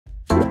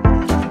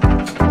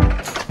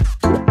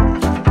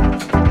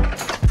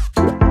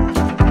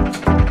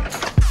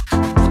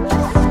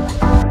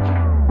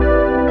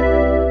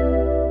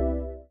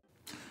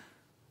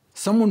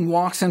someone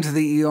walks into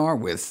the ER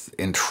with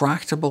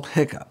intractable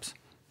hiccups,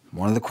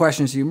 one of the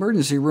questions the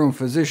emergency room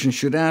physician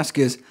should ask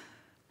is,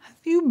 have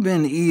you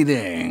been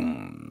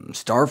eating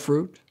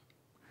starfruit?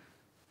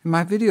 In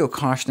my video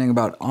cautioning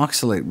about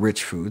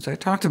oxalate-rich foods, I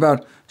talked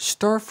about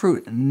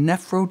starfruit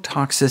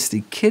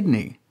nephrotoxicity,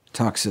 kidney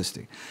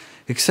toxicity.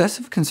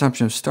 Excessive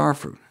consumption of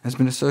starfruit has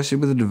been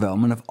associated with the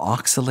development of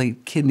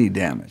oxalate kidney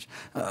damage.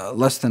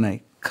 Less than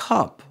a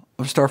cup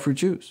of starfruit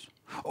juice,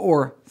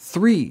 or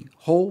 3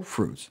 whole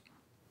fruits,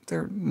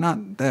 they're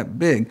not that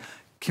big,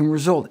 can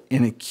result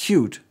in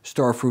acute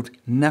starfruit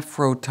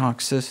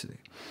nephrotoxicity.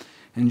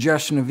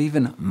 Ingestion of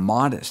even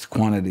modest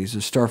quantities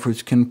of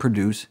starfruits can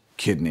produce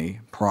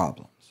kidney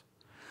problems.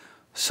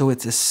 So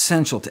it's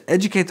essential to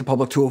educate the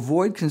public to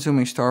avoid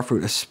consuming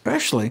starfruit,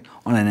 especially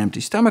on an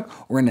empty stomach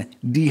or in a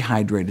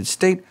dehydrated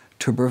state,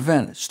 to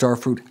prevent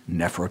starfruit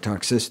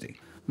nephrotoxicity.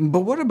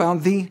 But what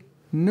about the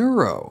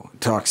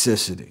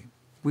neurotoxicity?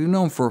 We've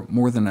known for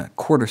more than a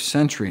quarter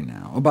century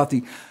now about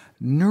the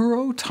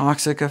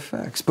neurotoxic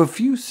effects, but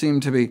few seem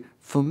to be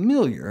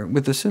familiar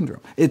with the syndrome.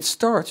 It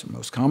starts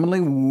most commonly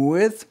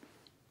with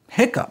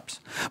hiccups,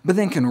 but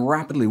then can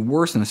rapidly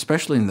worsen,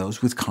 especially in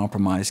those with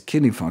compromised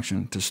kidney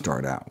function to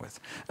start out with.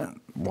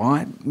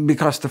 Why?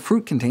 Because the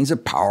fruit contains a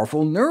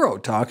powerful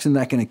neurotoxin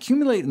that can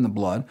accumulate in the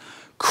blood,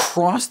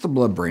 cross the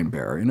blood-brain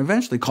barrier, and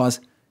eventually cause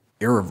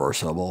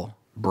irreversible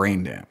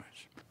brain damage.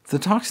 The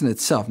toxin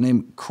itself,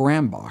 named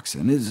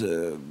caramboxin, is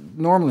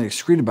normally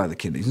excreted by the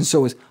kidneys, and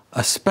so is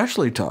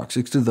especially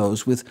toxic to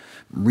those with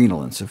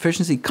renal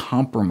insufficiency,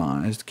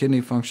 compromised kidney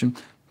function,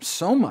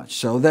 so much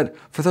so that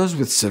for those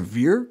with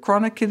severe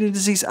chronic kidney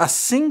disease, a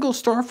single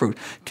starfruit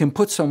can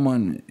put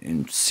someone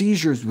in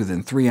seizures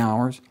within 3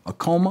 hours, a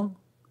coma,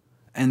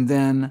 and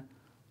then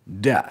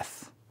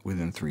death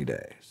within 3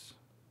 days.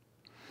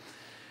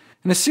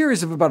 In a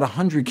series of about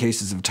 100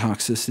 cases of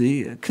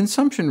toxicity,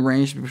 consumption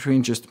ranged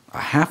between just a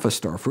half a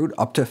starfruit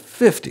up to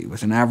 50,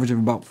 with an average of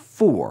about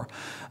 4,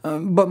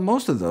 but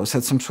most of those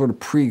had some sort of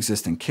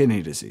pre-existing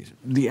kidney disease.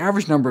 The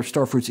average number of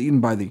starfruits eaten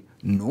by the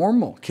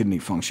normal kidney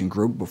function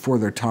group before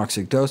their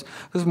toxic dose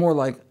was more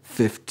like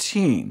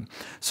 15.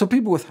 So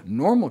people with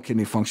normal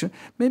kidney function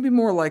may be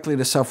more likely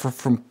to suffer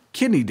from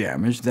kidney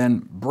damage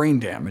than brain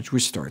damage,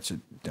 which starts at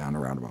down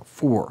around about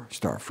 4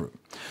 starfruit.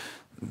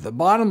 The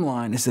bottom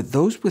line is that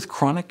those with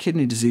chronic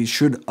kidney disease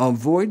should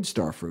avoid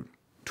starfruit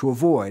to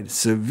avoid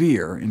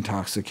severe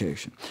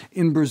intoxication.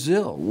 In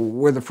Brazil,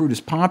 where the fruit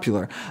is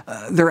popular,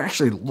 there are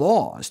actually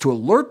laws to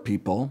alert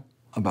people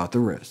about the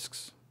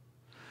risks.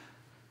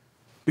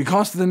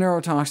 Because of the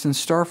neurotoxin,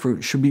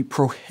 starfruit should be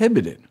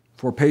prohibited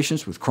for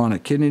patients with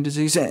chronic kidney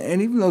disease,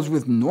 and even those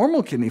with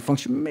normal kidney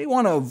function may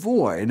want to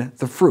avoid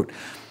the fruit.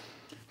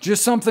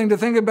 Just something to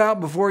think about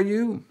before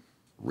you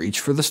reach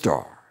for the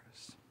star.